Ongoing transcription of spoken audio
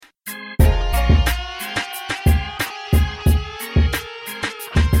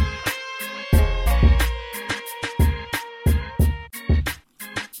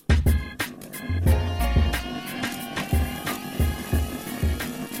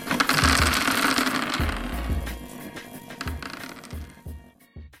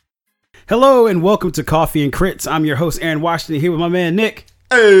Hello and welcome to Coffee and Crits. I'm your host, Aaron Washington, here with my man, Nick.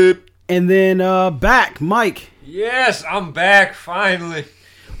 Hey. And then back, Mike. Yes, I'm back, finally.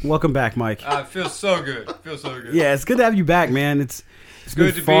 Welcome back, Mike. It feels so good. Yeah, it's good to have you back, man. It's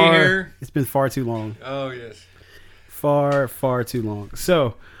good to be here. It's been far too long. Oh, yes. Far too long.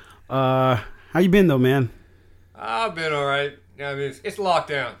 So, how you been, though, man? I've been all right. I mean, it's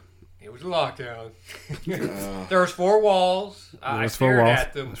lockdown. It was a lockdown. There's four walls. I stared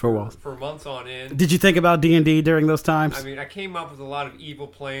at them for months on end. Did you think about D&D during those times? I mean, I came up with a lot of evil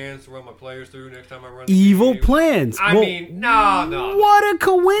plans to run my players through next time I run the Evil game. plans? No. What a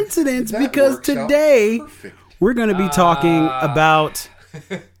coincidence, because today we're going to be talking about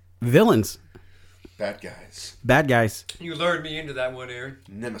villains. Bad guys. You lured me into that one, Aaron.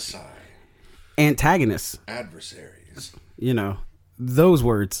 Nemesis. Antagonists. Adversaries. You know, those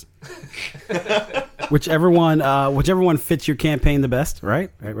words. whichever one fits your campaign the best, right?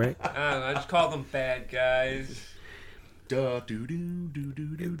 Right. I just call them bad guys. I'm done.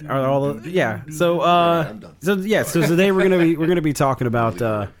 So today we're gonna be talking about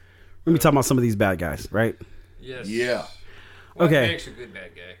some of these bad guys, right? Yes. Yeah. What Okay. makes a good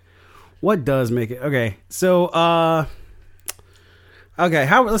bad guy? What does make it? Okay, so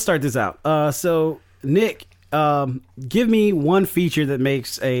let's start this out. So Nick, give me one feature that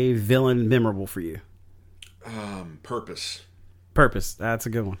makes a villain memorable for you. Purpose. Purpose. That's a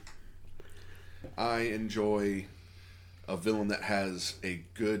good one. I enjoy a villain that has a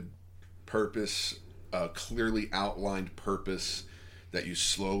good purpose, a clearly outlined purpose that you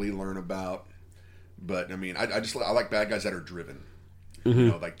slowly learn about. But I mean, I like bad guys that are driven. Mm-hmm. You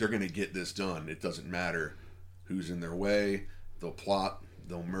know, like they're going to get this done. It doesn't matter who's in their way. They'll plot,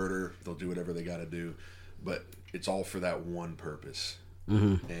 they'll murder, they'll do whatever they got to do. But it's all for that one purpose.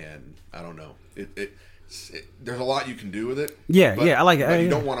 Mm-hmm. And I don't know. There's a lot you can do with it. Yeah, I like it. But you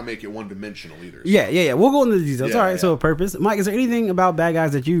don't want to make it one-dimensional either. So. Yeah. We'll go into the details. Yeah, All right. yeah. So purpose, Mike. Is there anything about bad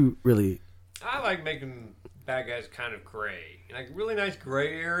guys that you really? I like making bad guys kind of gray. Like a really nice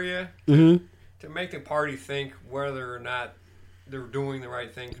gray area Mm-hmm. to make the party think whether or not they're doing the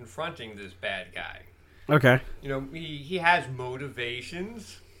right thing confronting this bad guy. Okay. You know, he has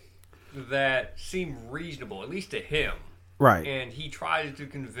motivations that seem reasonable, at least to him. Right. And he tries to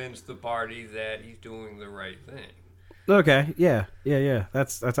convince the party that he's doing the right thing. Okay. Yeah.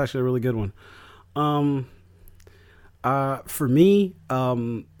 That's actually a really good one. For me,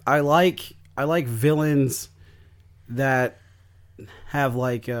 I like villains that have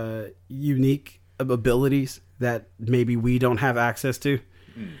like unique abilities that maybe we don't have access to.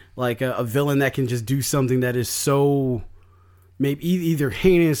 Like a villain that can just do something that is so maybe either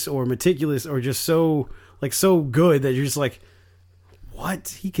heinous or meticulous or just so good that you're just like, what?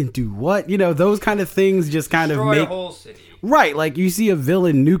 He can do what? You know, those kind of things just kind Destroy of make a whole city. right. Like you see a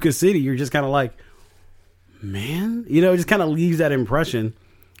villain nuke a city, you're just kind of like, man, you know, it just kind of leaves that impression.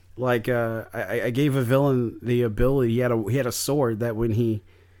 Like I gave a villain the ability. He had a sword that when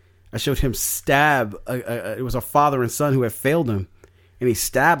I showed him stab. It was a father and son who had failed him, and he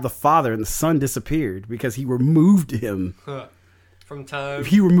stabbed the father, and the son disappeared because he removed him. From time.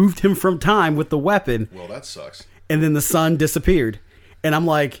 He removed him from time with the weapon. Well, that sucks. And then the son disappeared, and I'm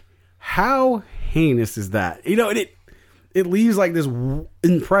like, how heinous is that? You know, and it leaves like this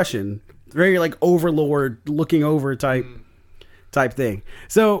impression, very like overlord looking over type thing.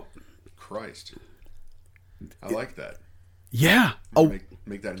 So, Christ, I like that. yeah.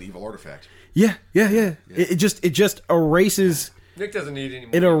 Make that an evil artifact. Yeah. It just erases. Nick doesn't need any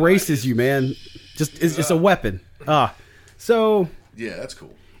more. It erases you, man. It's a weapon. So Yeah, that's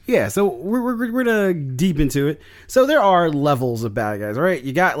cool. yeah. So we're gonna deep into it. So there are levels of bad guys, right?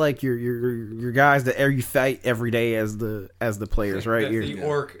 You got like your guys that you fight every day as the players, right? The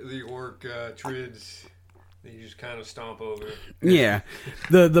orc trids. That you just kind of stomp over. Yeah,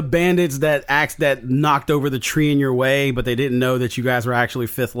 the bandits that knocked over the tree in your way, but they didn't know that you guys were actually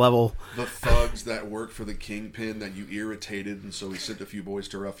 5th level. The thugs that work for the kingpin that you irritated, and so he sent a few boys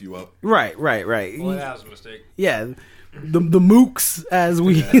to rough you up. Right. Well, that was a mistake. Yeah, the mooks as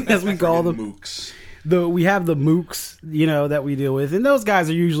we call them. Mooks. We have the mooks, you know, that we deal with, and those guys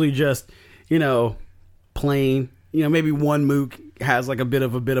are usually just, you know, plain. You know, maybe one mook has like a bit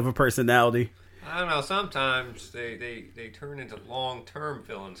of a personality. I don't know. Sometimes they turn into long-term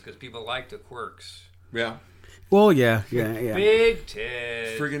villains because people like the quirks. Yeah. Well, yeah. Big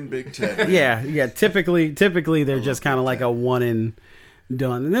Ted. Friggin' Big Ted. Yeah. Typically they're just kind of like a one and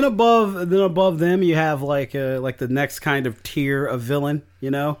done. And then above them you have like the next kind of tier of villain,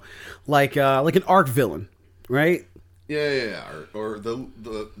 you know, like an arc villain, right? Yeah. Or the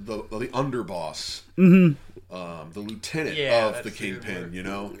underboss the lieutenant of the Kingpin, you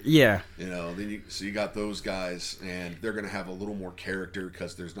know? Yeah. You know, then you got those guys, and they're going to have a little more character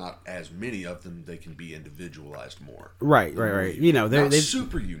because there's not as many of them. They can be individualized more. Right. You know, they're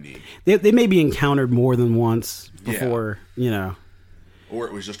super unique. They may be encountered more than once before, you know. Or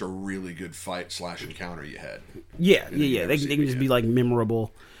it was just a really good fight / encounter you had. Yeah. They can just be like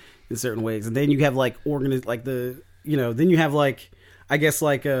memorable in certain ways. And then you have like then you have like, I guess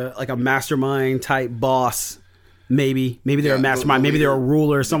like a mastermind type boss. Maybe they're a mastermind. Maybe they're a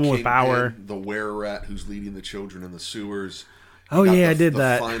ruler, someone with power. The were-rat who's leading the children in the sewers. Oh yeah, I did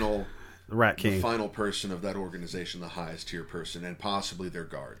that. The Rat King. The final person of that organization, the highest tier person, and possibly their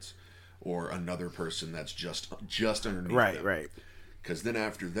guards, or another person that's just underneath them. Right. Because then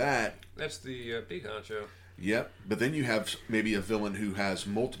after that, that's the big honcho. Yep, but then you have maybe a villain who has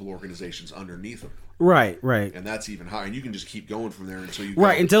multiple organizations underneath him. Right. And that's even higher, and you can just keep going from there until you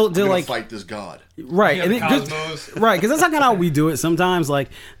until like fight this god. Right, and Cosmos. Right, because that's not kind of how we do it. Sometimes, like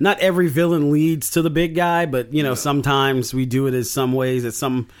not every villain leads to the big guy, but you know, sometimes we do it as some ways as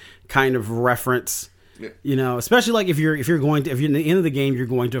some kind of reference. Yeah. You know, especially like if you're in the end of the game, you're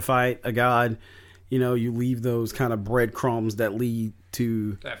going to fight a god. You know, you leave those kind of breadcrumbs that lead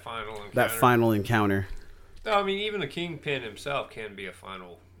to that final encounter. No, I mean, even the Kingpin himself can be a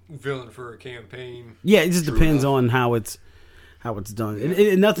final villain for a campaign. Yeah, it just depends on how it's done.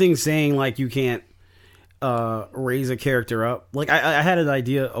 Yeah. Nothing's saying like you can't raise a character up. Like I had an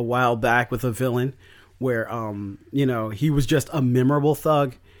idea a while back with a villain where you know, he was just a memorable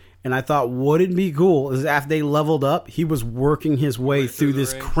thug, and I thought wouldn't it be cool is after they leveled up, he was working his way through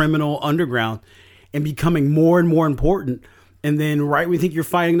this criminal underground and becoming more and more important. And then right when you think you're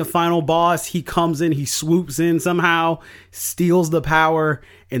fighting the final boss, he comes in, he swoops in somehow, steals the power,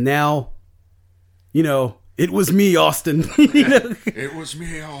 and now, you know, it was me, Austin. You know? It was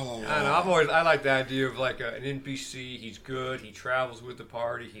me all along. I like the idea of like an NPC. He's good. He travels with the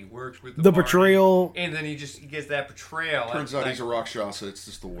party. He works with the party. Betrayal. And then he gets that betrayal. Turns out he's a Rakshasa. It's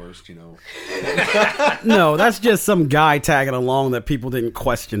just the worst, you know. No, that's just some guy tagging along that people didn't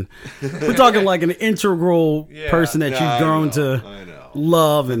question. We're talking like an integral person that you've grown to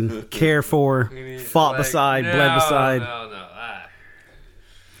love and care for, fought beside, bled beside. No.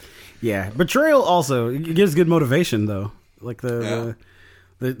 Yeah, betrayal also it gives good motivation though. Like the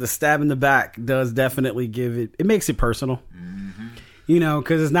stab in the back does definitely give it. It makes it personal, you know,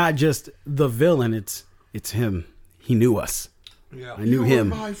 because it's not just the villain. It's him. He knew us. Yeah, I knew him.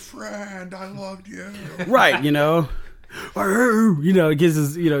 You were my friend. I loved you. Right, you know. You know, it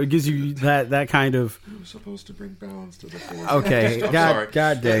gives you that kind of. You were supposed to bring balance to the force. Okay,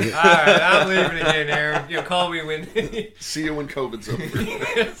 God dang it! All right, I'm leaving again, Aaron. You know, call me when. See you when COVID's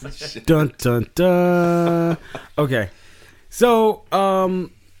over. Dun dun dun. Okay, so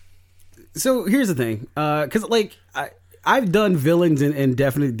here's the thing, because like I've done villains in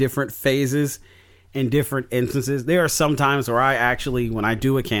definitely different phases and different instances. There are some times where I actually, when I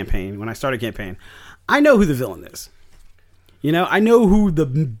start a campaign, I know who the villain is. You know, I know who the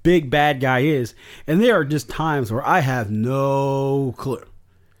big bad guy is, and there are just times where I have no clue.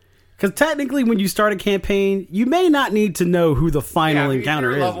 Because technically, when you start a campaign, you may not need to know who the final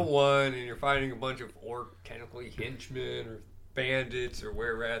encounter is. If you're level 1 and you're fighting a bunch of technically henchmen or bandits or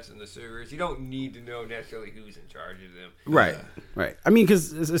were-rats in the sewers, you don't need to know necessarily who's in charge of them. Right. I mean,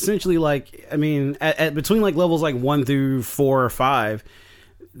 because essentially, like, I mean, at between like levels like 1 through 4 or 5,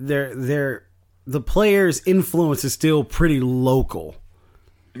 the player's influence is still pretty local.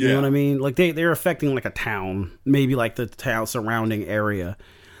 You know what I mean? Like they're affecting like a town, maybe like the town surrounding area.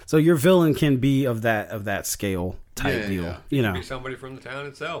 So your villain can be of that scale type deal. Yeah. You know, be somebody from the town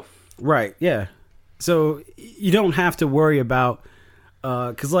itself. Right. Yeah. So you don't have to worry about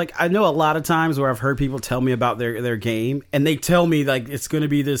because like I know a lot of times where I've heard people tell me about their game, and they tell me like it's going to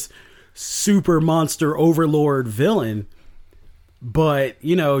be this super monster overlord villain. But,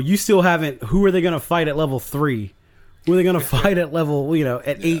 you know, you still haven't... Who are they going to fight at level 3? Who are they going to fight at level, you know,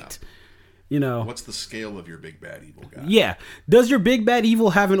 at 8? You know. What's the scale of your big bad evil guy? Yeah. Does your big bad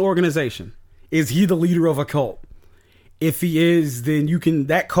evil have an organization? Is he the leader of a cult? If he is, then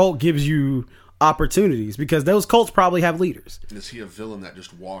that cult gives you opportunities because those cults probably have leaders. And is he a villain that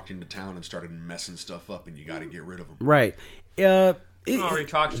just walked into town and started messing stuff up and you got to get rid of him? Right. He already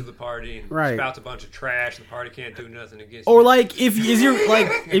talks to the party and spouts a bunch of trash. The party can't do nothing against Or you. like, is your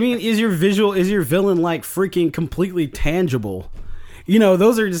villain like freaking completely tangible? You know,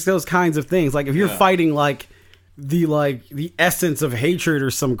 those are just those kinds of things. Like if you're fighting like the essence of hatred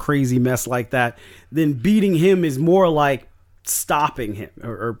or some crazy mess like that, then beating him is more like stopping him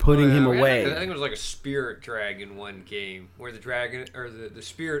or putting him away. I think it was like a spirit dragon one game where the dragon or the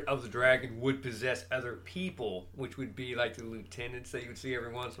spirit of the dragon would possess other people, which would be like the lieutenants that you would see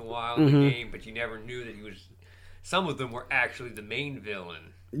every once in a while in the game, but you never knew that he was. Some of them were actually the main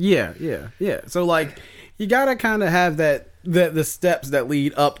villain. Yeah. So like, you gotta kind of have the steps that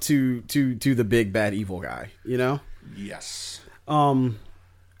lead up to the big bad evil guy. You know. Yes.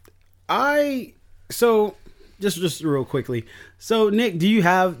 Just real quickly. So Nick, do you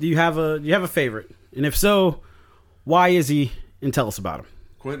have a favorite? And if so, why is he? And tell us about him.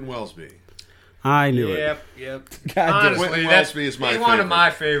 Quentin Welsby. I knew it. Yep. Honestly, Quentin Welsby is my favorite. He's one of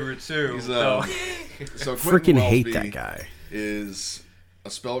my favorites too. So freaking hate that guy. Is a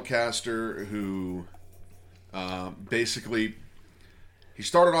spellcaster who basically he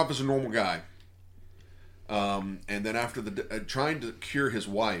started off as a normal guy, and then after trying to cure his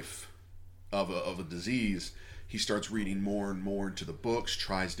wife of a disease, he starts reading more and more into the books,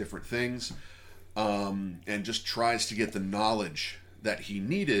 tries different things, and just tries to get the knowledge that he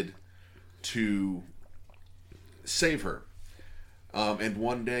needed to save her. And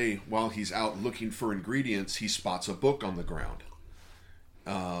one day, while he's out looking for ingredients, he spots a book on the ground.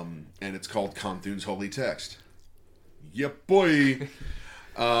 And it's called Cthulhu's Holy Text. Yep, boy!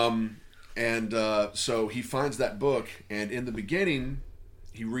 So he finds that book, and in the beginning,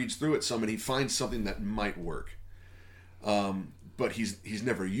 he reads through it some, and he finds something that might work. But he's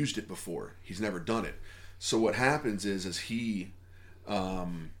never used it before. He's never done it. So what happens is as he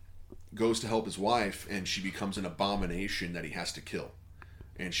goes to help his wife, and she becomes an abomination that he has to kill.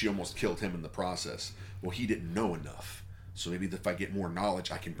 And she almost killed him in the process. Well, he didn't know enough. So maybe if I get more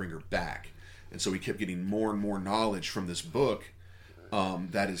knowledge, I can bring her back. And so he kept getting more and more knowledge from this book.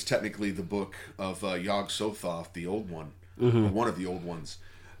 That is technically the book of Yog-Sothoth, the old one. Or one of the old ones.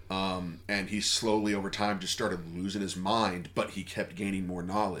 And he slowly over time just started losing his mind, but he kept gaining more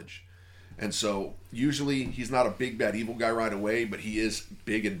knowledge. And so usually he's not a big bad evil guy right away, but he is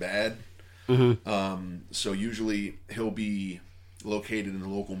big and bad. So usually he'll be located in the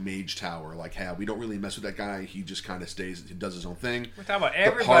local mage tower. Like, hey, we don't really mess with that guy. He just kind of stays, he does his own thing. We're talking about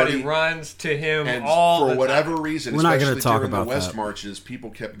everybody runs to him all the time. For whatever reason, we're not going to talk during about the West that. Marches,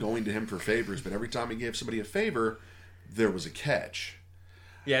 people kept going to him for favors, but every time he gave somebody a favor, there was a catch.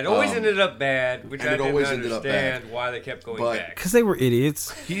 Yeah, it always ended up bad, which I didn't understand why they kept going back. Because they were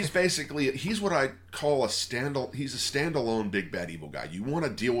idiots. He's what I call he's a standalone big bad evil guy. You want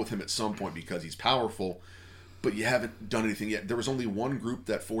to deal with him at some point because he's powerful, but you haven't done anything yet. There was only one group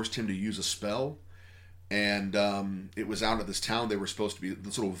that forced him to use a spell, and it was out of this town they were supposed to be,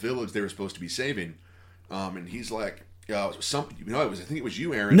 this little village they were supposed to be saving. And he's like, I think it was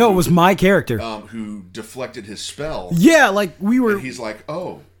you, Aaron. No, it was my character who deflected his spell. Yeah, like we were. And he's like,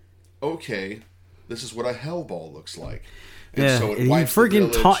 "Oh, okay, this is what a hellball looks like." And yeah, so it and he wipes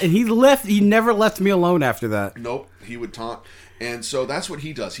freaking taunt. And he left. He never left me alone after that. Nope, he would taunt, and so that's what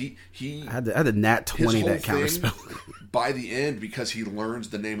he does. He I had to nat 20 that counterspell. By the end, because he learns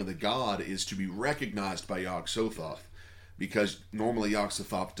the name of the god, is to be recognized by Yog-Sothoth, because normally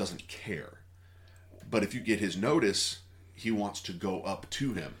Yog-Sothoth doesn't care. But if you get his notice, he wants to go up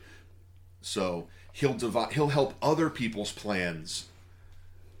to him. So he'll help other people's plans.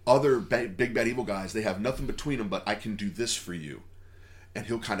 Other big bad evil guys, they have nothing between them, but I can do this for you. And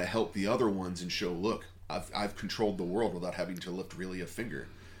he'll kind of help the other ones and show, look, I've controlled the world without having to lift really a finger.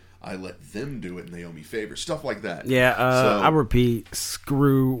 I let them do it and they owe me favors. Stuff like that. Yeah, I repeat,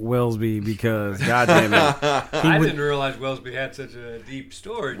 screw Welsby because, goddamn it. I didn't realize Welsby had such a deep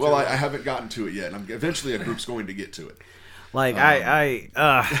story. Well, I haven't gotten to it yet. And eventually a group's going to get to it. Like, all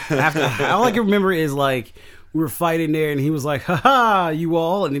I can remember is, like, we were fighting there and he was like, haha, you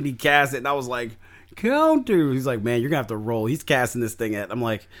all. And then he cast it and I was like, counter. He's like, man, you're going to have to roll. He's casting this thing at. I'm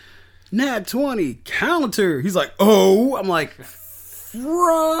like, nat 20, counter. He's like, oh. I'm like,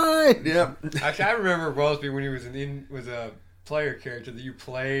 right. Yep. Actually, I remember Welsby when he was a player character that you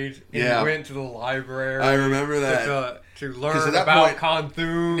played, and you went to the library. I remember that to learn about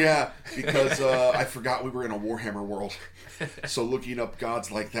Cthulhu. Yeah, because I forgot we were in a Warhammer world, so looking up gods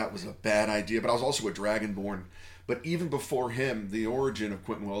like that was a bad idea. But I was also a Dragonborn. But even before him, the origin of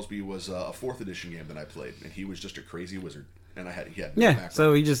Quentin Welsby was a 4th edition game that I played, and he was just a crazy wizard. And he had no background.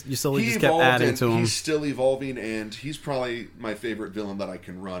 So you slowly just kept adding to him. He's still evolving, and he's probably my favorite villain that I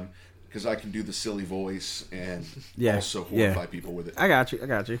can run because I can do the silly voice and also horrify people with it. I got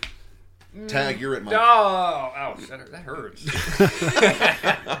you. Tag, you're at my. Oh, ouch, that hurts.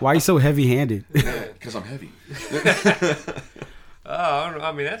 Why are you so heavy-handed? Because I'm heavy.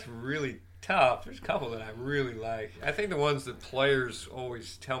 I mean, that's really tough. There's a couple that I really like. I think the ones that players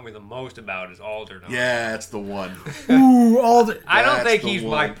always tell me the most about is Alderaan. Yeah, that's the one. Ooh, I don't That's think the he's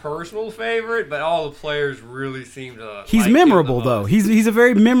one. my personal favorite, but all the players really seem to. He's like him memorable the though. most. He's a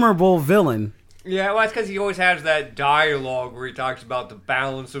very memorable villain. Yeah, well, that's because he always has that dialogue where he talks about the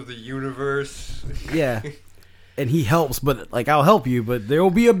balance of the universe. Yeah. And he helps, but like I'll help you, but there will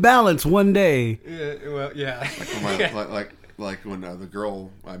be a balance one day. Yeah, well, yeah. Like when the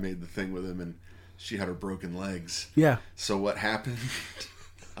girl, I made the thing with him and she had her broken legs. Yeah. So what happened?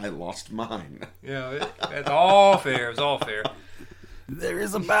 I lost mine. Yeah, it's all fair. It's all fair. There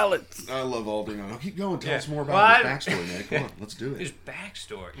is a balance. I love Alderaan. Keep going. Tell Yeah. us more Well, about his backstory, man. Come on, let's do His it.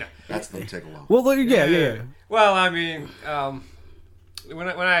 backstory. No. That's going to take a while. Well, look, yeah. Well, I mean, when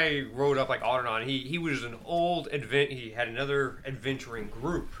I wrote up like Alderaan, he was an old he had another adventuring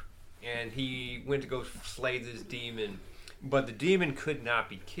group, and he went to go slay this demon, but the demon could not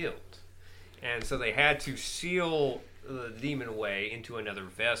be killed, and so they had to seal the demon away into another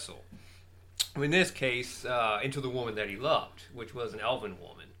vessel. In this case, into the woman that he loved, which was an elven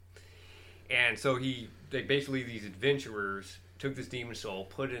woman. And so these adventurers took this demon soul,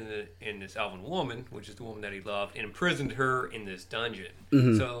 put it in this elven woman, which is the woman that he loved, and imprisoned her in this dungeon.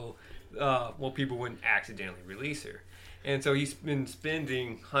 So, people wouldn't accidentally release her. And so he's been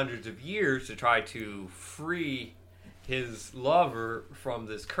spending hundreds of years to try to free his lover from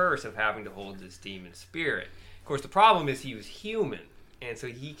this curse of having to hold this demon spirit. Of course, the problem is he was human, and so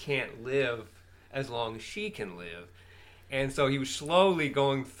he can't live as long as she can live. And so he was slowly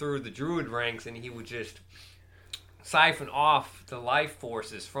going through the druid ranks, and he would just siphon off the life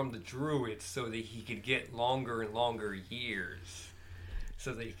forces from the druids so that he could get longer and longer years,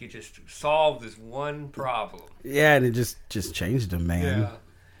 so that he could just solve this one problem. Yeah, and it just changed him, man. Yeah.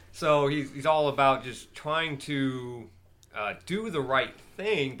 So he's all about just trying to do the right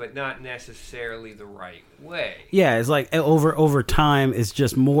thing, but not necessarily the right way. Yeah, it's like over time, it's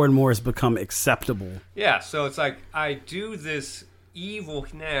just more and more has become acceptable. Yeah, so it's like I do this evil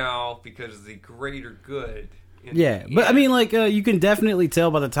now because of the greater good. Yeah, but I mean, like you can definitely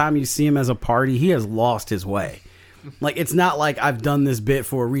tell by the time you see him as a party, he has lost his way. Like it's not like I've done this bit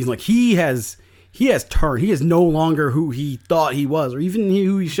for a reason. Like he has turned. He is no longer who he thought he was, or even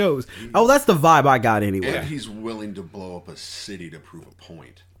who he shows. Oh, that's the vibe I got anyway. And he's willing to blow up a city to prove a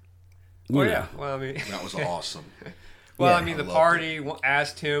point. Oh yeah, well I mean, That was awesome. well Yeah, I mean, the I loved party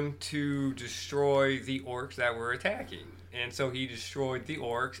asked him to destroy the orcs that were attacking, and so he destroyed the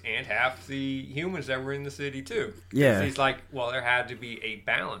orcs and half the humans that were in the city too. 'Cause Yeah. he's like, well, there had to be a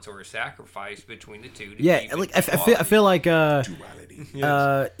balance or a sacrifice between the two. To Yeah, keep like it I feel like Duality.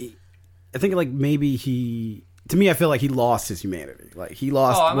 I think like maybe I feel like he lost his humanity. Like he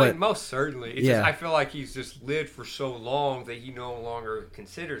lost. Oh, I what, mean, most certainly. It's Yeah. just, I feel like he's just lived for so long that he no longer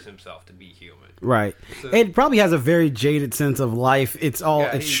considers himself to be human. Right. So- It probably has a very jaded sense of life. It's all.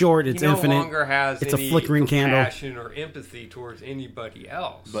 Yeah, it's he- short. It's he no infinite. longer has It's a any flickering candle. compassion or empathy towards anybody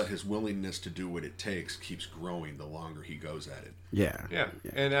else. But his willingness to do what it takes keeps growing the longer he goes at it. Yeah. yeah,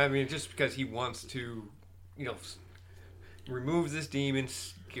 and I mean, just because he wants to, remove this demon,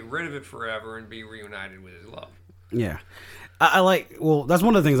 get rid of it forever, and be reunited with his love. Yeah. I like. Well, that's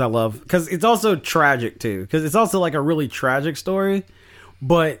one of the things I love because it's also tragic too. Because it's also like a really tragic story,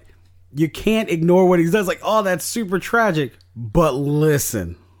 but you can't ignore what he does. Like, oh, that's super tragic. But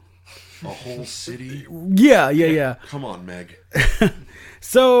listen. A whole city? Yeah. Come on, Meg.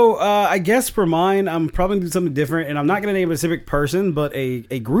 So I guess for mine, I'm probably gonna do something different, and I'm not gonna name a specific person, but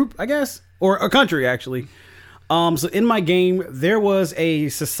a group, I guess, or a country actually. So in my game, there was a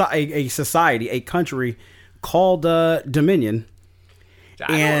society, a country called Dominion.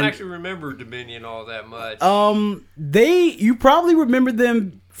 I And- don't actually remember Dominion all that much. You probably remember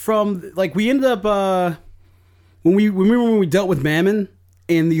them from like we ended up when we dealt with Mammon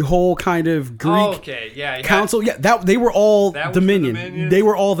and the whole kind of Greek okay, yeah, you council. Yeah, that they were all That was the Dominion. Dominion? They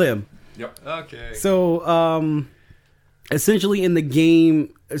were all them. Yep. Okay. So, essentially, in the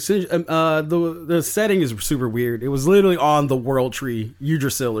game, the setting is super weird. It was literally on the World Tree,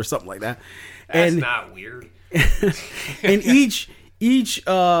 Yggdrasil, or something like that. That's and not weird. and each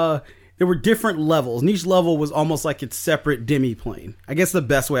there were different levels, and each level was almost like its separate demi-plane. I guess the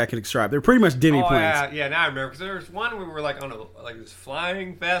best way I could describe. They're pretty much demi-planes. Yeah, now I remember because there was one where we were like on this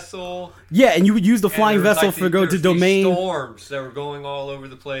flying vessel. Yeah, and you would use the and flying there was, vessel like, to go to these domain storms that were going all over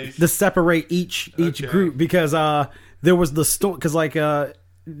the place. to separate each Okay. group because there was the storm because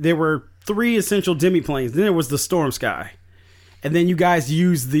there were 3 essential demi-planes. Then there was the Storm Sky. And then you guys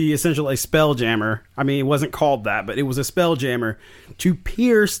used the essential a spelljammer. I mean, it wasn't called that, but it was a spelljammer to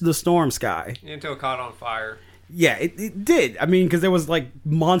pierce the Storm Sky. Until it caught on fire. Yeah, it did. I mean, because there was like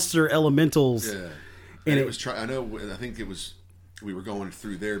monster elementals. Yeah, and it was. I think it was. We were going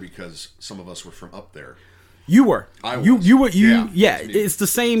through there because some of us were from up there. You were. I was. You were. Yeah, it's the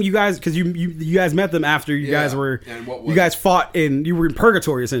same. You guys, because you guys met them after you guys were. And what you guys fought and you were in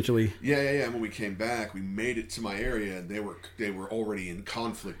purgatory essentially. Yeah. And when we came back, we made it to my area, and they were already in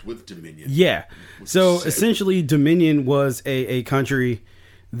conflict with Dominion. Yeah. So essentially, Dominion was a country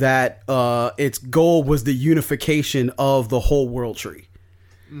that its goal was the unification of the whole world tree.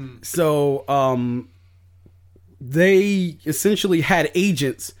 So they essentially had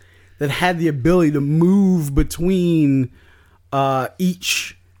agents that had the ability to move between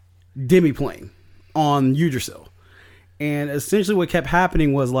each demiplane on Yggdrasil. And essentially what kept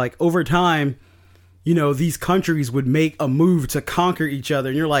happening was, like, over time, you know, these countries would make a move to conquer each other.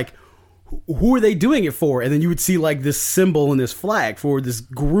 And you're like, who are they doing it for? And then you would see, like, this symbol and this flag for this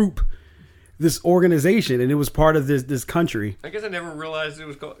group, this organization, and it was part of this country. I guess I never realized it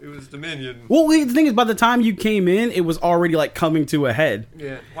was Dominion. Well, the thing is, by the time you came in, it was already like coming to a head.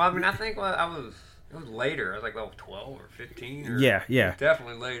 Yeah. Well, I mean, I think it was later. I was like 12 or 15. Or Yeah.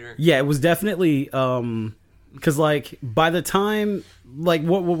 Definitely later. Yeah, it was definitely because like by the time like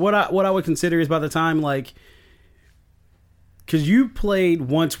what I would consider is by the time like because you played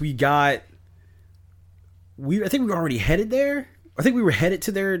once I think we were already headed there. I think we were headed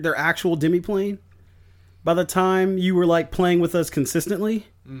to their actual demiplane by the time you were like playing with us consistently,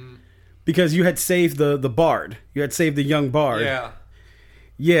 because you had saved the bard. You had saved the young bard.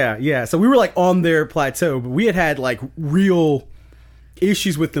 Yeah. So we were like on their plateau, but we had like real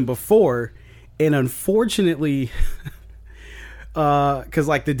issues with them before, and unfortunately, because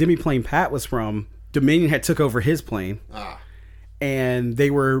like the demiplane Pat was from, Dominion had took over his plane, and they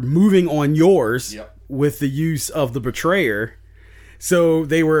were moving on yours with the use of the Betrayer. So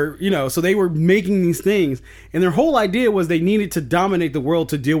they were, making these things, and their whole idea was they needed to dominate the world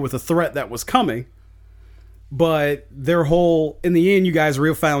to deal with a threat that was coming. But in the end, you guys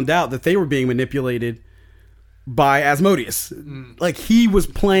found out that they were being manipulated by Asmodeus. Like he was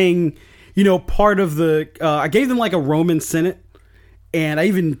playing, part of I gave them like a Roman Senate, and I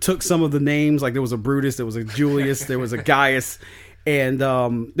even took some of the names. Like there was a Brutus, there was a Julius, there was a Gaius, and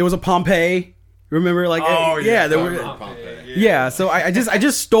there was a Pompey. Remember, like, there were, yeah. So I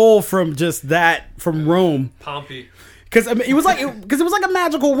just stole from just that from Rome, Pompey, because I mean, it was like a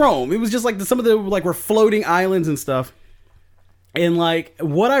magical Rome. It was just like some of the like were floating islands and stuff, and like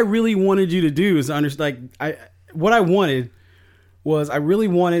what I really wanted you to do is understand. Like, what I wanted was I really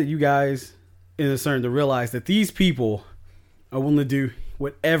wanted you guys in a certain to realize that these people are willing to do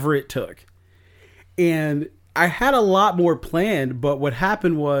whatever it took, and I had a lot more planned. But what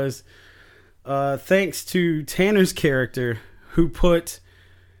happened was. Thanks to Tanner's character, who put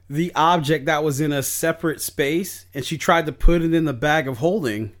the object that was in a separate space, and she tried to put it in the bag of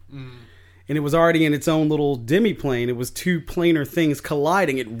holding, and it was already in its own little demiplane. It was two planar things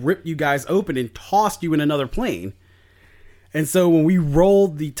colliding. It ripped you guys open and tossed you in another plane. And so when we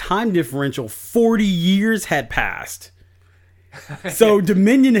rolled the time differential, 40 years had passed. So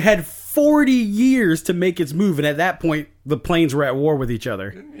Dominion had 40 years to make its move, and at that point, the planes were at war with each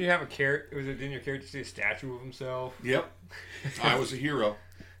other. Didn't you have a character? Didn't your character see a statue of himself? Yep. I was a hero.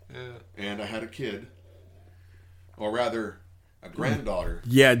 And I had a kid. Or rather, a granddaughter.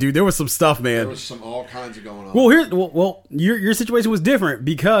 Yeah, dude, there was some stuff, man. There was all kinds of going on. Well, your situation was different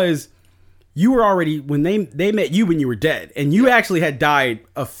because you were already when they met you when you were dead, and you actually had died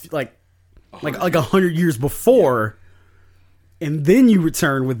like 100 years before. And then you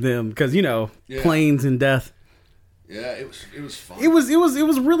return with them because planes and death. Yeah, it was fun. It was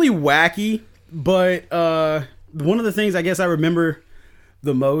really wacky, but one of the things I guess I remember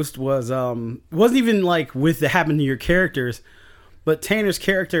the most was it wasn't even like with the happened to your characters, but Tanner's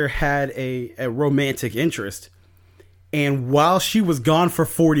character had a romantic interest, and while she was gone for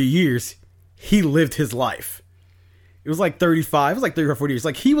 40 years, he lived his life. It was like 35. It was like 30 or 40 years.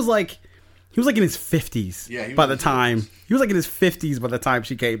 Like he was like in his 50s by the time. He was like in his 50s by the time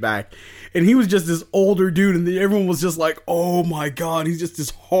she came back. And he was just this older dude, and everyone was just like, oh my God, he's just this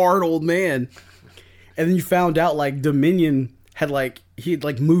hard old man. And then you found out like Dominion had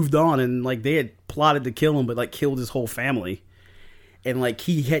moved on, and like they had plotted to kill him, but like killed his whole family. And like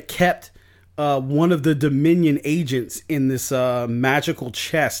he had kept one of the Dominion agents in this magical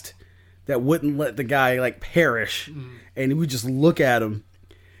chest that wouldn't let the guy like perish. And he would just look at him.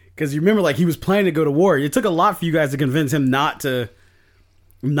 Because you remember, like, he was planning to go to war. It took a lot for you guys to convince him not to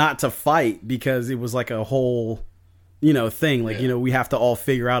fight, because it was like a whole, thing. Like, we have to all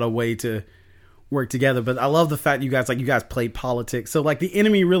figure out a way to work together. But I love the fact you guys played politics. So, like, the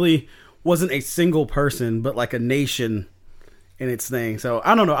enemy really wasn't a single person, but like a nation in its thing. So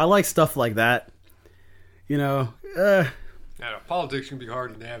I don't know. I like stuff like that. You know, I don't know, politics can be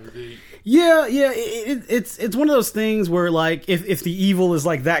hard to navigate. yeah. It's one of those things where like if the evil is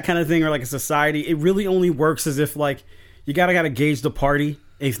like that kind of thing or like a society, it really only works as if like you gotta gauge the party.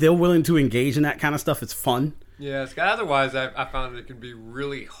 If they're willing to engage in that kind of stuff, it's fun. Yeah, Scott. Otherwise, I found it can be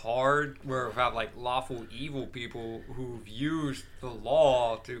really hard where we have like lawful evil people who've used the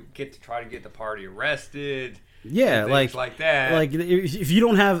law to try to get the party arrested. Yeah, like that. Like if you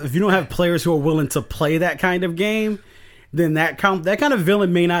don't have players who are willing to play that kind of game, then that kind of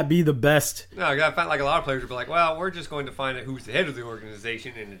villain may not be the best. No, I find like a lot of players would be like, well, we're just going to find out who's the head of the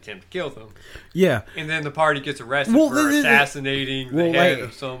organization and attempt to kill them. Yeah, and then the party gets arrested for assassinating the head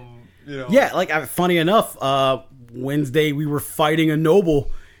of some. Yeah, like funny enough, Wednesday we were fighting a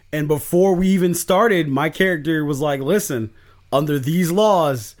noble, and before we even started, my character was like, "Listen, under these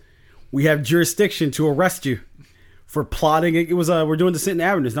laws, we have jurisdiction to arrest you for plotting." It was we're doing the Sinton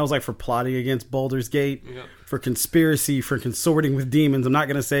Avenues, and I was like, for plotting against Baldur's Gate, for conspiracy, for consorting with demons. I'm not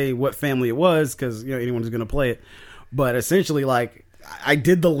going to say what family it was because anyone's going to play it, but essentially, like, I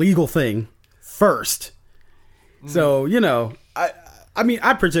did the legal thing first. So I mean,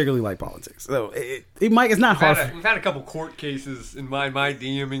 I particularly like politics, so it's not hard. We've had a couple court cases in my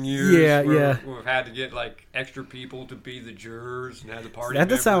DMing years. Yeah. Where we've had to get like extra people to be the jurors and have the party.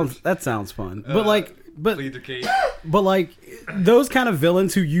 That sounds fun, but plead their case. But like those kind of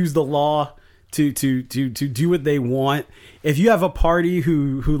villains who use the law to do what they want. If you have a party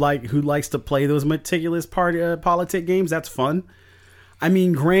who likes to play those meticulous politic games, that's fun. I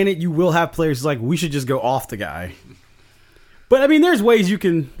mean, granted, you will have players like we should just go off the guy. But I mean, there's ways you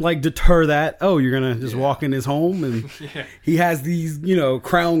can like deter that. Oh, you're gonna just walk in his home, and he has these,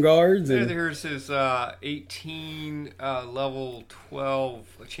 crown guards. And there's his 18 level 12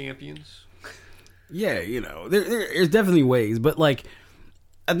 champions. Yeah, there's definitely ways, but like,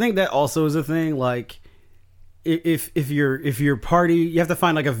 I think that also is a thing. Like, if your party, you have to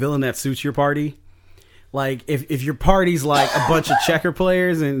find like a villain that suits your party. Like, if your party's like a bunch of checker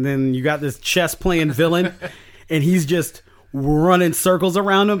players, and then you got this chess playing villain, and he's just running circles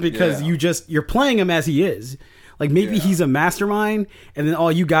around him because you're playing him as he is. Like maybe he's a mastermind, and then all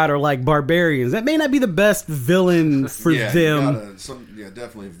you got are like barbarians. That may not be the best villain for them.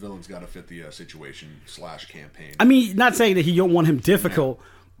 Definitely villain's got to fit the situation / campaign. I mean, not saying that you don't want him difficult,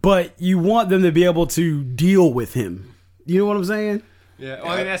 but you want them to be able to deal with him. You know what I'm saying? Yeah,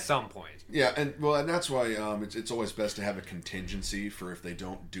 well, I mean, at some point. Yeah, and that's why it's always best to have a contingency for if they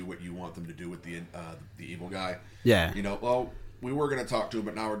don't do what you want them to do with the evil guy. Yeah. Well, we were going to talk to him,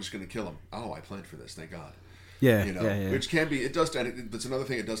 but now we're just going to kill him. Oh, I planned for this, thank God. Yeah, which can be, it does, and it's another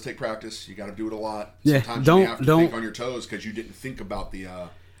thing, it does take practice. You got to do it a lot. Yeah, Sometimes you have to think on your toes because you didn't think about the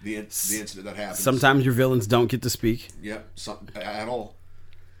incident that happened. Sometimes your villains don't get to speak. Yep, at all.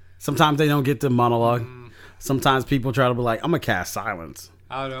 Sometimes they don't get to monologue. Sometimes people try to be like, I'm going to cast silence.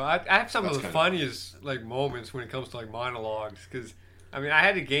 I don't know. I have some of the funniest like moments when it comes to like monologues because I mean I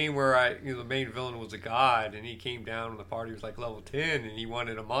had a game where the main villain was a god and he came down and the party was like level 10 and he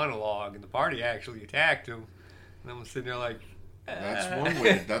wanted a monologue and the party actually attacked him and I'm sitting there like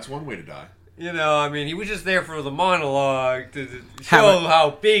that's one way to die. I mean he was just there for the monologue to show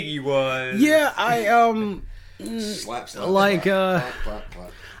how big he was. Yeah, slap, like clap.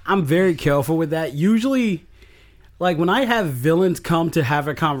 I'm very careful with that. Usually, like when I have villains come to have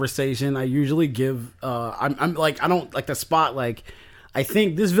a conversation, I usually give I'm like I don't like the spot like I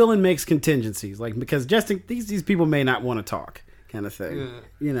think this villain makes contingencies like because just these people may not want to talk kind of thing.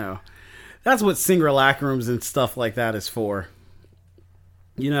 Yeah. That's what simulacrums and stuff like that is for.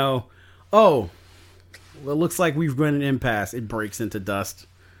 Oh, well, it looks like we've run an impasse. It breaks into dust.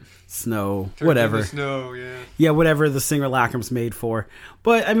 Snow, whatever. Snow, whatever the simulacrum's made for.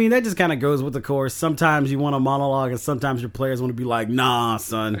 But I mean, that just kind of goes with the course. Sometimes you want a monologue, and sometimes your players want to be like, "Nah,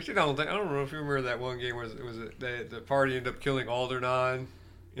 son." Actually, I don't know if you remember that one game where the party ended up killing Aldernon,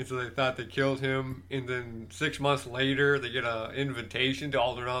 and so they thought they killed him, and then 6 months later they get an invitation to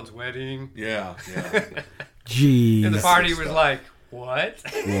Aldernon's wedding. Yeah. Jeez. And the party was like, "What?"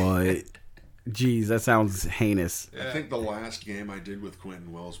 What? Jeez, that sounds heinous. Yeah. I think the last game I did with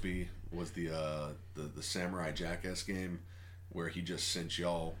Quentin Wellesby was the Samurai Jackass game, where he just sent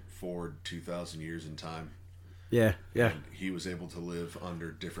y'all forward 2,000 years in time. Yeah. And he was able to live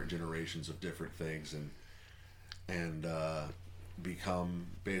under different generations of different things, and become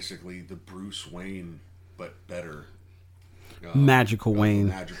basically the Bruce Wayne, but better. Magical Wayne.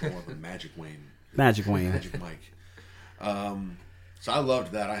 Magic Wayne. Magic Wayne. Magic Mike. So I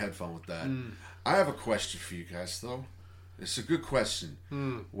loved that. I had fun with that. I have a question for you guys, though. It's a good question.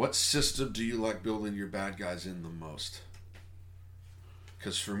 What system do you like building your bad guys in the most?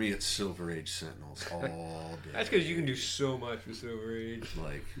 Because for me, it's Silver Age Sentinels all day. That's because you can do so much with Silver Age.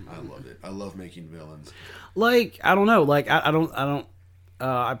 Like, I love it. I love making villains. Like, I don't know. Like, I don't.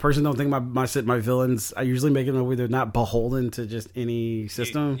 I personally don't think my villains. I usually make them where they're not beholden to just any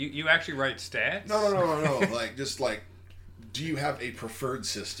system. You actually write stats? No. Like, just like, do you have a preferred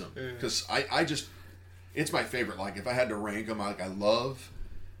system? Because I just, it's my favorite. Like, if I had to rank them, like, I love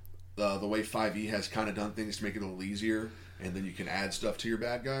the way 5e has kind of done things to make it a little easier, and then you can add stuff to your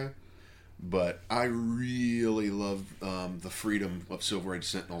bad guy. But I really love the freedom of Silver Age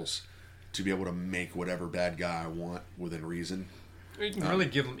Sentinels to be able to make whatever bad guy I want within reason. You can really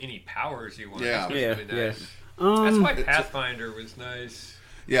give them any powers you want. Yeah. That's really nice. Yeah. That's why Pathfinder was nice.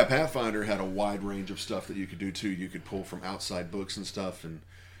 Yeah, Pathfinder had a wide range of stuff that you could do too. You could pull from outside books and stuff. And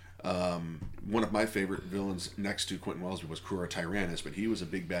one of my favorite villains next to Quentin Wellesby was Krura Tyrannus, but he was a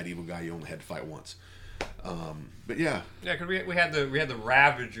big bad evil guy you only had to fight once. But yeah, because we had the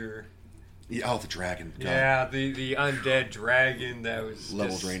Ravager. Yeah, the dragon. God. Yeah, the undead dragon that was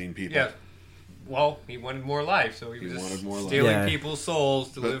level just, draining people. Yeah. Well, he wanted more life, so he was wanted more life. stealing people's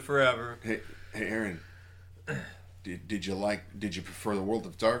souls to live forever. Hey, Aaron, did you prefer the World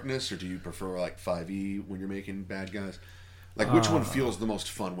of Darkness, or do you prefer like 5e when you're making bad guys? Like, which one feels the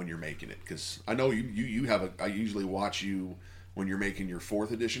most fun when you're making it? Because I know you have I usually watch you when you're making your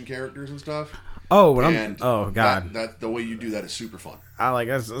 4th edition characters and stuff. Oh, God, that the way you do that is super fun. I like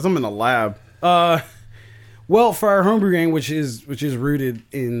I'm in the lab. Well, for our homebrew game, which is rooted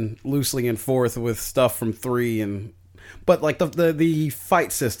in loosely in 4th with stuff from 3, but like the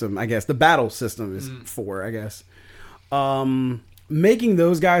fight system, I guess the battle system is 4, I guess. Making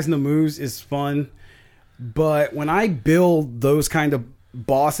those guys in the moves is fun, but when I build those kind of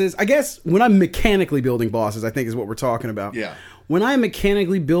bosses, I guess when I'm mechanically building bosses, I think is what we're talking about. Yeah. When I'm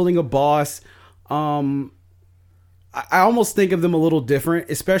mechanically building a boss, I almost think of them a little different,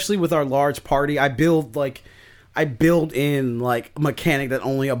 especially with our large party. I build in like a mechanic that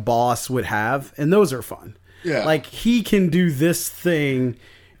only a boss would have, and those are fun. Yeah. Like, he can do this thing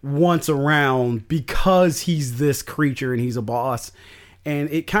once around because he's this creature and he's a boss, and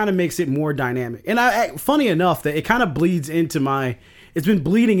it kind of makes it more dynamic. And funny enough, that it kind of bleeds into it's been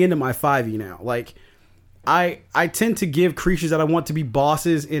bleeding into my 5e now. Like, I tend to give creatures that I want to be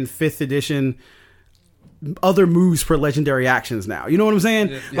bosses in 5th edition other moves for legendary actions now. You know what I'm saying?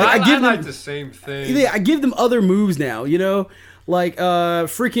 Yeah. Like, I like the same thing. Yeah, I give them other moves now, you know? Like,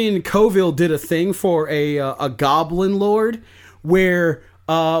 freaking Coville did a thing for a Goblin Lord where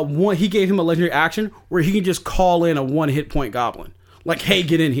he gave him a legendary action where he can just call in a 1-hit point goblin. Like, hey,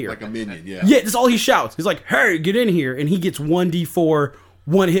 get in here. Like a minion, yeah. Yeah, that's all he shouts. He's like, hey, get in here. And he gets 1d4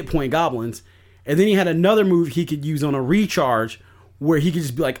 1-hit point goblins. And then he had another move he could use on a recharge where he could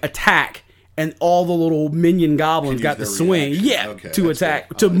just be like, attack. And all the little minion goblins got to swing. Reaction. Yeah, okay, to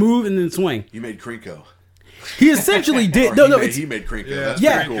attack, to move and then swing. You made Krinko. He essentially did. He made Krinko. Yeah, that's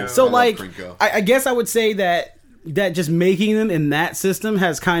yeah. pretty cool. So like, Krinko. I guess I would say that just making them in that system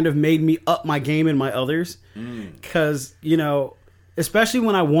has kind of made me up my game in my others, because especially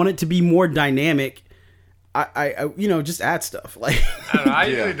when I want it to be more dynamic, I just add stuff like. I don't know, I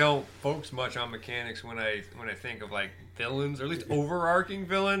usually don't focus much on mechanics when I think of like villains, or at least overarching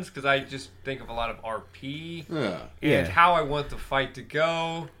villains, because I just think of a lot of RP and how I want the fight to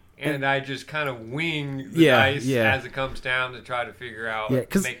go. And I just kind of wing the dice as it comes down to try to figure out,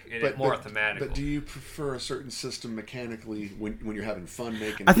 make it more thematical. But do you prefer a certain system mechanically when you're having fun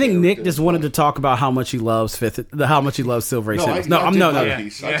making? I think Nick just wanted to talk about how much he loves Silver Age Sentinels.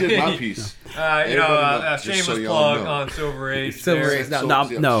 I did my piece. Shameless plug on Silver Age. Silver Age.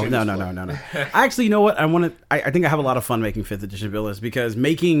 No. Actually, you know what? I think I have a lot of fun making 5th edition villains, because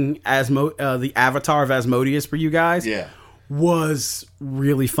making the avatar of Asmodeus for you guys. Yeah. Was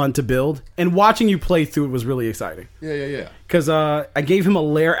really fun to build, and watching you play through it was really exciting. Yeah. Because I gave him a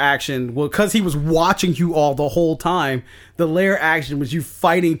lair action. Well, because he was watching you all the whole time, the lair action was you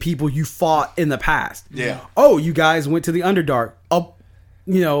fighting people you fought in the past. Yeah. Oh, you guys went to the Underdark.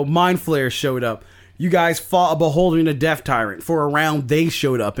 Mind Flare showed up. You guys fought a Beholder and a Death Tyrant. For a round, they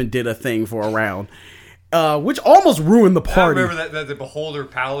showed up and did a thing for a round. Which almost ruined the party. I remember that the Beholder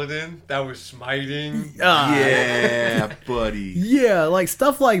Paladin that was smiting. Yeah, buddy. Yeah, like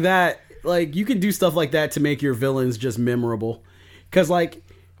stuff like that. Like, you can do stuff like that to make your villains just memorable. Because, like...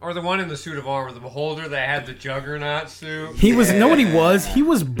 Or the one in the suit of armor, the Beholder that had the Juggernaut suit. He was... You know what he was? He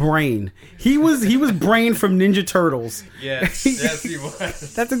was Brain. He was Brain from Ninja Turtles. Yes, he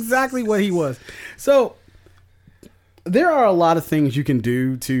was. That's exactly what he was. So... there are a lot of things you can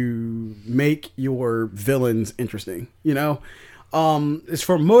do to make your villains interesting, you know? It's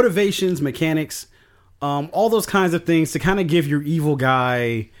for motivations, mechanics, all those kinds of things to kind of give your evil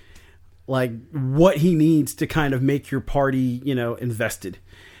guy like what he needs to kind of make your party, you know, invested.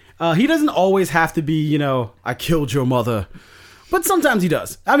 He doesn't always have to be, you know, I killed your mother, but sometimes he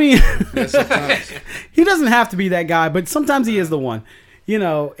does. I mean, Yeah, sometimes. he doesn't have to be that guy, but sometimes he is the one. You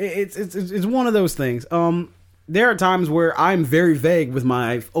know, it's one of those things. There are times where I'm very vague with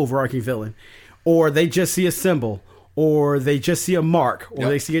my overarching villain, or they just see a symbol, or they just see a mark, or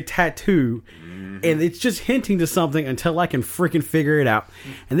they see a tattoo, and it's just hinting to something until I can freaking figure it out.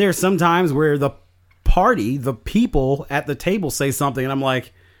 And there are some times where the party, the people at the table say something, and I'm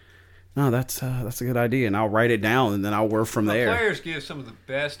like, no, that's a good idea, and I'll write it down, and then I'll work from there. Players give some of the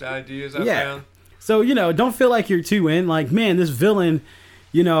best ideas I've found. So, you know, don't feel like you're too in. Like, man, this villain,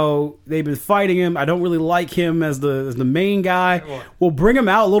 you know, they've been fighting him. I don't really like him as the main guy. We'll bring him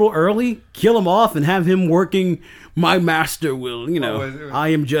out a little early, kill him off, and have him working. My master will, you know, I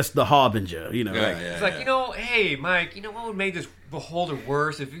am just the harbinger, you know. It's like, you know, hey, Mike, you know what would make this beholder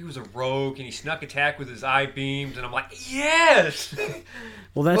worse if he was a rogue and he snuck attack with his eye beams? And I'm like, yes!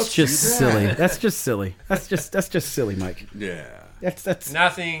 Well, that's just silly. That's just silly. That's just silly, Mike. Yeah. That's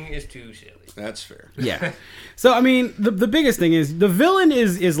Nothing is too silly. That's fair. Yeah. So, I mean, the biggest thing is the villain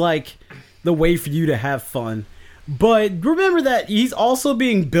is like the way for you to have fun. But remember that he's also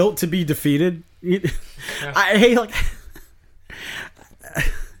being built to be defeated. I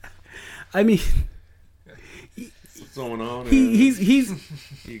mean, What's going on?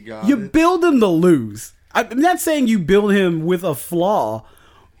 you build him to lose. I'm not saying you build him with a flaw,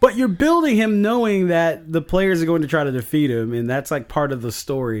 but you're building him knowing that the players are going to try to defeat him, and that's like part of the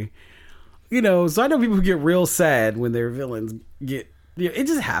story. You know, so I know people get real sad when their villains get. You know, it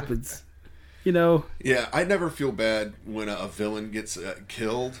just happens. You know. Yeah, I never feel bad when a villain gets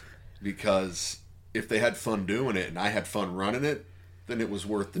killed, because if they had fun doing it and I had fun running it, then it was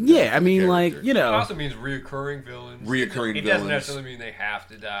worth the death. Yeah, I of the mean, character. like, you know. It also means reoccurring villains. It doesn't necessarily mean they have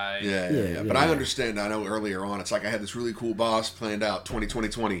to die. Yeah. But I understand. I know earlier on, it's like I had this really cool boss planned out,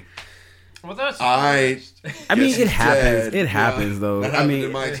 2020. Well, that's I mean, it happens. It happens, though. That happened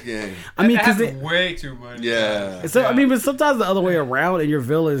in Mike's game. I mean, because way too much. Yeah. So I mean, but sometimes the other way around, and your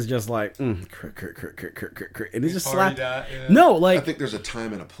villain is just like, and it's just slap. No, like I think there's a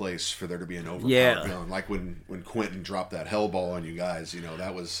time and a place for there to be an overpowered villain. Like when Quentin dropped that Hellball on you guys, you know,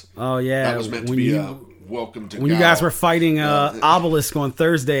 that was that was meant to be a welcome to. When you guys were fighting Obelisk on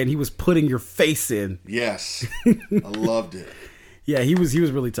Thursday, and he was putting your face in. Yes, I loved it. Yeah, he was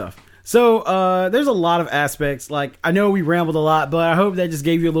really tough. So there's a lot of aspects. Like, I know we rambled a lot, but I hope that just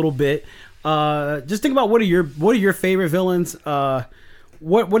gave you a little bit. Just think about what are your favorite villains.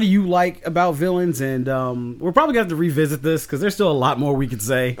 What do you like about villains? And we're probably gonna have to revisit this because there's still a lot more we could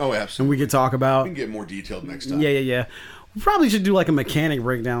say. Oh, absolutely. And we could talk about. We can get more detailed next time. Yeah. We probably should do like a mechanic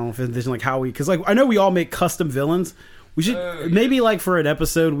breakdown of vision, like how because like I know we all make custom villains. We should maybe like for an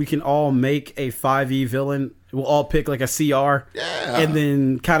episode we can all make a 5e villain. We'll all pick like a CR, and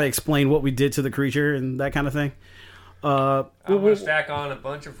then kind of explain what we did to the creature and that kind of thing. I'm going to stack on a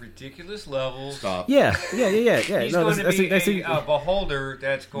bunch of ridiculous levels. Stop. Yeah. He's going to be a beholder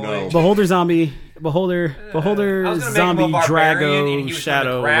that's going to... Beholder zombie, Beholder zombie, Drago,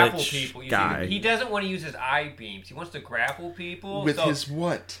 Shadow, grapple Lich people. guy. He doesn't want to use his eye beams. He wants to grapple people. With his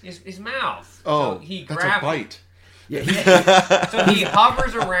what? His mouth. Oh, so he that's a bite. Yeah, so he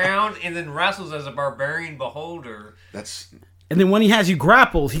hovers around and then wrestles as a barbarian beholder. And then when he has you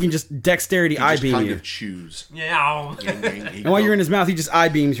grappled, he can just dexterity eye beam kind you. Of choose. Yeah. And while you're in his mouth, he just eye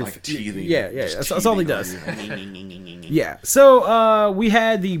beams your like teething. Yeah. That's all he does. Yeah. So we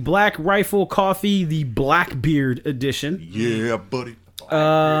had the Black Rifle Coffee, the Blackbeard edition. Yeah, buddy.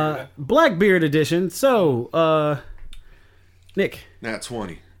 Blackbeard edition. So, Nick. Nat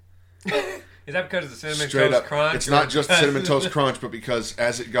 20. Is that because of the Cinnamon Straight Toast up. Crunch? It's not just the Cinnamon Toast Crunch, but because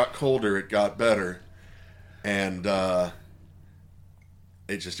as it got colder, it got better. And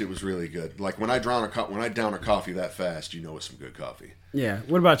it was really good. Like when I down a coffee that fast, you know it's some good coffee. Yeah.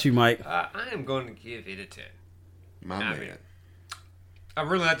 What about you, Mike? I am going to give it a 10. My man. I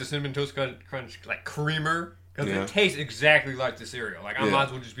really like the Cinnamon Toast Crunch like creamer because it tastes exactly like the cereal. Like I might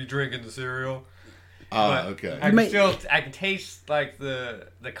as well just be drinking the cereal. Okay. I can taste like the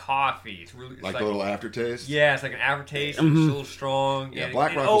coffee. It's really like a little aftertaste. Yeah, it's like an aftertaste. It's a little strong. Yeah, and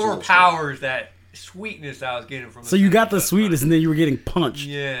Black it Rifle's overpowers that sweetness I was getting from. So you got the sweetness, and then you were getting punched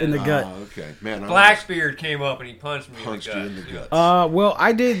in the gut. Okay, man. Blackbeard came up and he punched me. You in the gut. Well,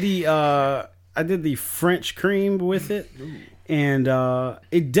 I did the French cream with it, and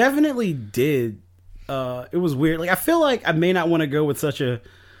it definitely did it was weird. Like I feel like I may not want to go with such a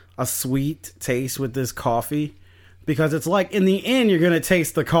sweet taste with this coffee because it's like in the end you're gonna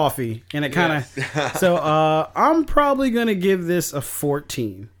taste the coffee and it kind of. So I'm probably gonna give this a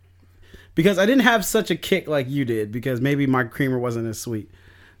 14 because I didn't have such a kick like you did because maybe my creamer wasn't as sweet.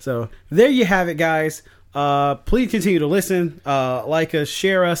 So there you have it, guys. Please continue to listen, like us,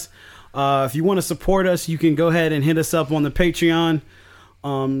 share us. If you want to support us, you can go ahead and hit us up on the Patreon.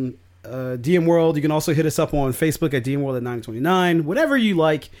 DM World. You can also hit us up on Facebook at DM World at 929. Whatever you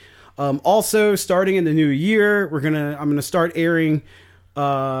like. Also, starting in the new year, I'm gonna start airing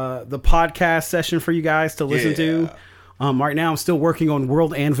the podcast session for you guys to listen to. Right now, I'm still working on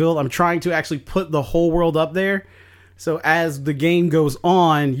World Anvil. I'm trying to actually put the whole world up there. So as the game goes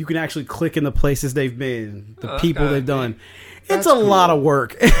on, you can actually click in the places they've been, the people they've done. It's a lot of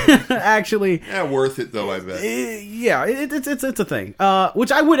work, actually. Yeah, worth it though, I bet. Yeah, it's a thing.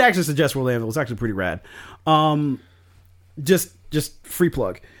 Which I would actually suggest World Anvil. It's actually pretty rad. Just free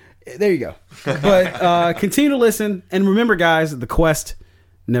plug. There you go. But continue to listen, and remember, guys, the quest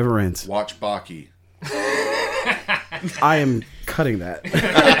never ends. Watch Baki. I am cutting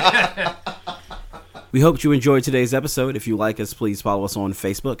that. We hope you enjoyed today's episode. If you like us, please follow us on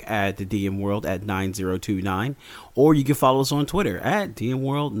Facebook at the DM World at 9029, or you can follow us on Twitter at DM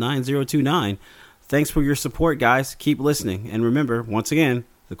World 9029. Thanks for your support, guys. Keep listening, and remember, once again,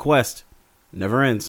 the quest never ends.